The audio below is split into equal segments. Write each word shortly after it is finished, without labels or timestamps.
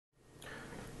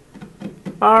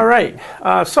All right,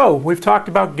 so we've talked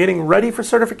about getting ready for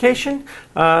certification.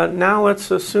 Now let's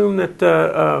assume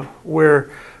that we're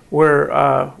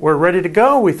ready to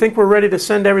go. We think we're ready to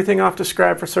send everything off to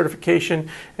Scribe for certification,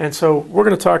 and so we're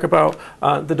going to talk about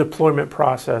the deployment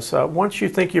process. Once you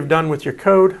think you're done with your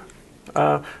code,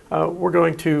 we're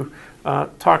going to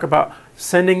talk about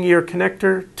sending your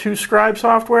connector to Scribe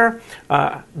software,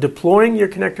 deploying your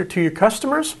connector to your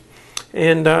customers,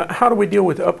 and how do we deal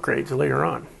with upgrades later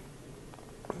on.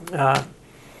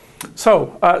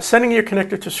 Sending your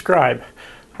connector to Scribe.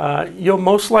 You'll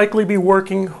most likely be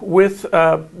working with the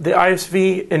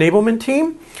ISV enablement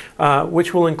team,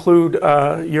 which will include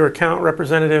your account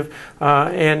representative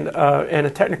and a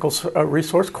technical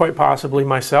resource, quite possibly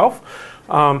myself.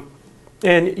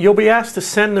 And you'll be asked to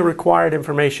send the required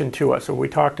information to us. So we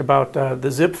talked about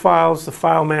the zip files, the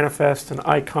file manifest, an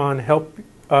icon, help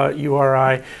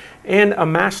URI, and a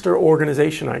master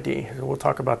organization ID. We'll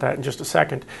talk about that in just a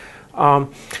second.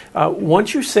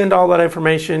 Once you send all that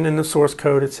information in the source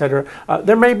code, etc.,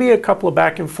 there may be a couple of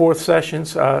back and forth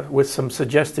sessions with some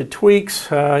suggested tweaks.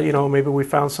 Maybe we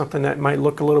found something that might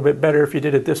look a little bit better if you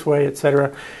did it this way,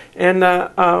 etc. And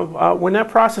when that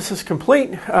process is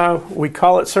complete, we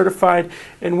call it certified,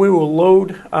 and we will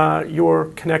load your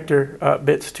connector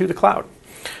bits to the cloud.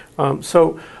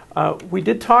 We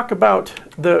did talk about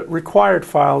the required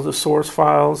files, the source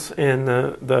files, and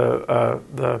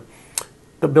the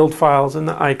build files, and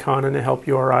the icon, and the help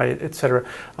URI, etc.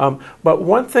 But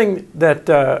one thing that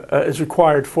is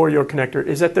required for your connector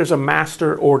is that there's a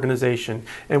master organization,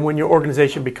 and when your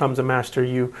organization becomes a master,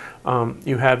 you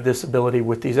have this ability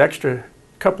with these extra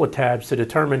couple of tabs to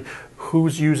determine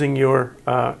who's using your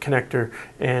connector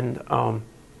and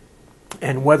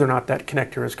whether or not that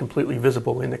connector is completely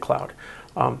visible in the cloud.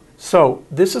 So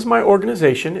this is my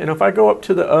organization, and if I go up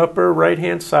to the upper right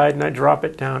hand side and I drop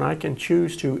it down, I can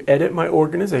choose to edit my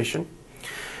organization,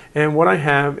 and what I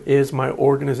have is my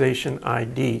organization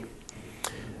ID.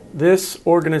 This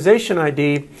organization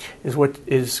ID is what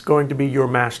is going to be your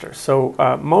master. So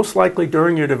most likely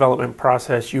during your development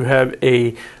process you have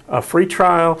a free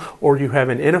trial, or you have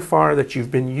an NFR that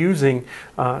you've been using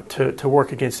to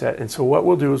work against that. And so what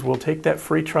we'll do is we'll take that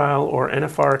free trial or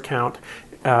NFR account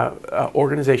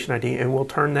organization ID, and we'll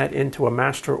turn that into a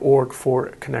master org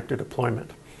for connector deployment.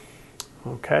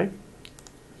 Okay,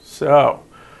 so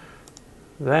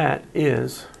that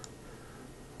is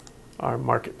our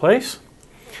marketplace.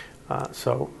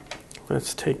 So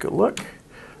let's take a look.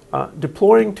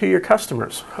 Deploying to your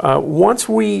customers. Once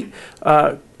we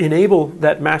enable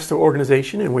that master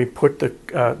organization and we put the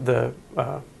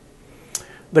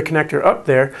connector up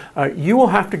there, you will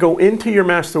have to go into your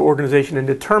master organization and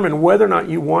determine whether or not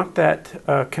you want that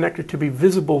connector to be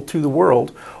visible to the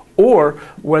world, or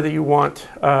whether you want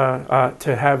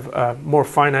to have more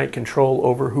finite control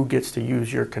over who gets to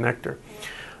use your connector.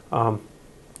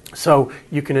 So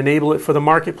you can enable it for the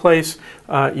marketplace.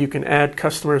 You can add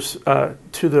customers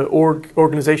to the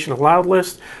organization allowed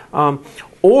list,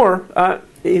 or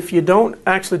if you don't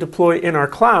actually deploy in our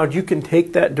cloud, you can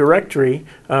take that directory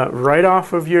right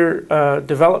off of your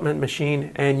development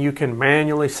machine, and you can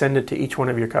manually send it to each one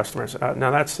of your customers. Now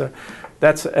that's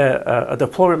a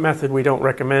deployment method we don't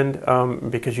recommend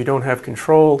because you don't have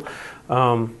control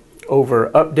over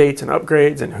updates and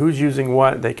upgrades and who's using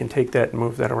what. They can take that and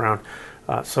move that around.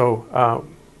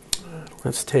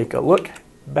 Let's take a look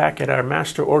back at our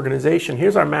master organization.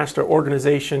 Here's our master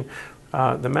organization.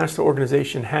 The master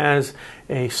organization has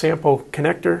a sample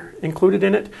connector included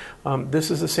in it.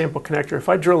 This is a sample connector. If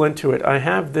I drill into it, I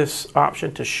have this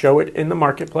option to show it in the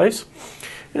marketplace.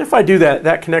 And if I do that,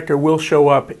 that connector will show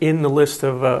up in the list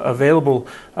of available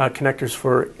connectors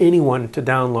for anyone to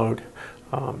download.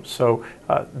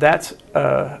 That's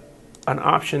an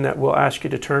option that we'll ask you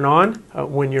to turn on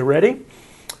when you're ready.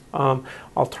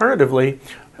 Alternatively,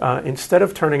 instead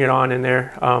of turning it on in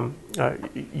there,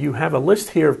 you have a list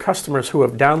here of customers who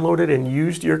have downloaded and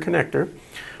used your connector.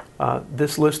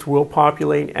 This list will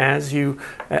populate as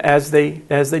they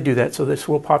do that, so this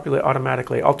will populate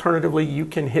automatically. Alternatively, you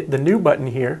can hit the new button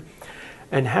here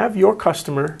and have your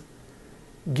customer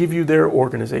give you their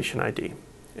organization ID.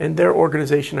 And their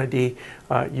organization ID,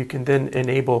 you can then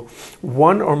enable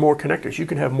one or more connectors. You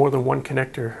can have more than one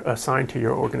connector assigned to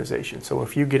your organization. So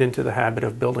if you get into the habit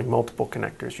of building multiple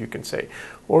connectors, you can say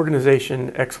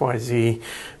organization XYZ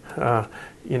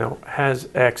has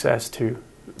access to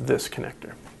this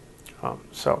connector.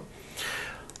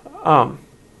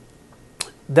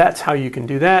 That's how you can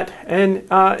do that. And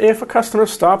if a customer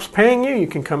stops paying you, you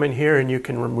can come in here and you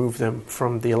can remove them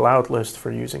from the allowed list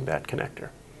for using that connector.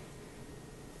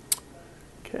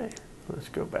 Okay, let's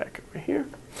go back over here.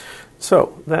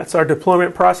 So that's our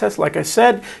deployment process. Like I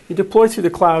said, you deploy through the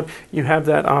cloud, you have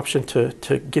that option to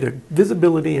get a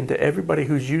visibility into everybody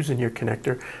who's using your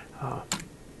connector.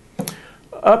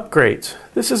 Upgrades.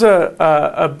 This is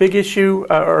a big issue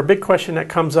or a big question that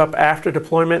comes up after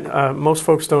deployment. Most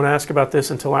folks don't ask about this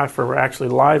until after we're actually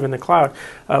live in the cloud.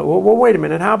 Well, wait a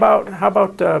minute. How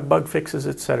about bug fixes,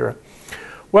 etc.?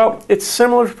 Well, it's a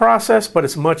similar process, but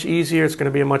it's much easier. It's going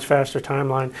to be a much faster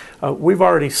timeline. We've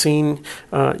already seen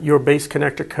your base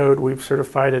connector code. We've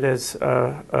certified it as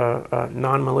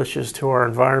non-malicious to our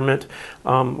environment.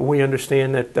 We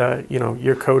understand that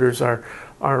your coders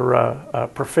are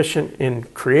proficient in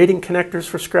creating connectors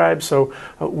for Scribe, so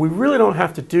we really don't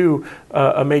have to do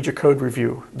a major code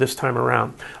review this time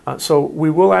around. So we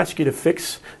will ask you to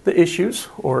fix the issues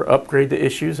or upgrade the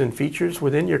issues and features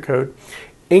within your code,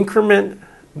 increment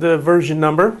the version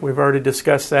number, we've already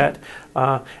discussed that,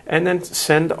 and then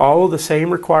send all of the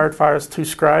same required files to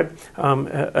Scribe.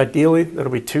 Ideally, that'll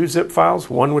be 2 zip files,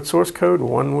 one with source code,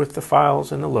 one with the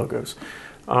files and the logos.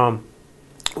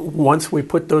 Once we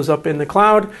put those up in the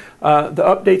cloud, the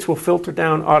updates will filter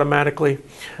down automatically,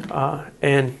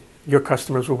 and your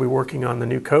customers will be working on the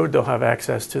new code. They'll have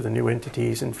access to the new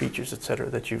entities and features, etc.,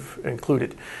 that you've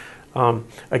included.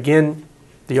 Again,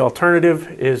 the alternative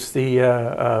is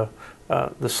the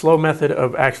slow method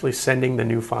of actually sending the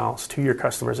new files to your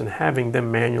customers and having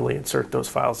them manually insert those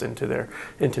files into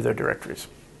their directories.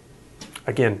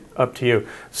 Again, up to you.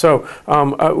 So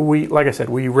like I said,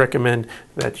 we recommend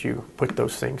that you put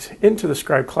those things into the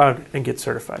Scribe Cloud and get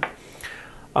certified.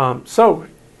 So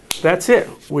that's it.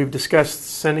 We've discussed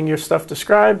sending your stuff to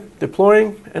Scribe,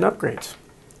 deploying, and upgrades.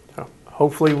 So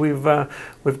hopefully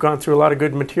we've gone through a lot of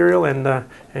good material,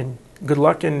 and good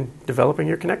luck in developing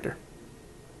your connector.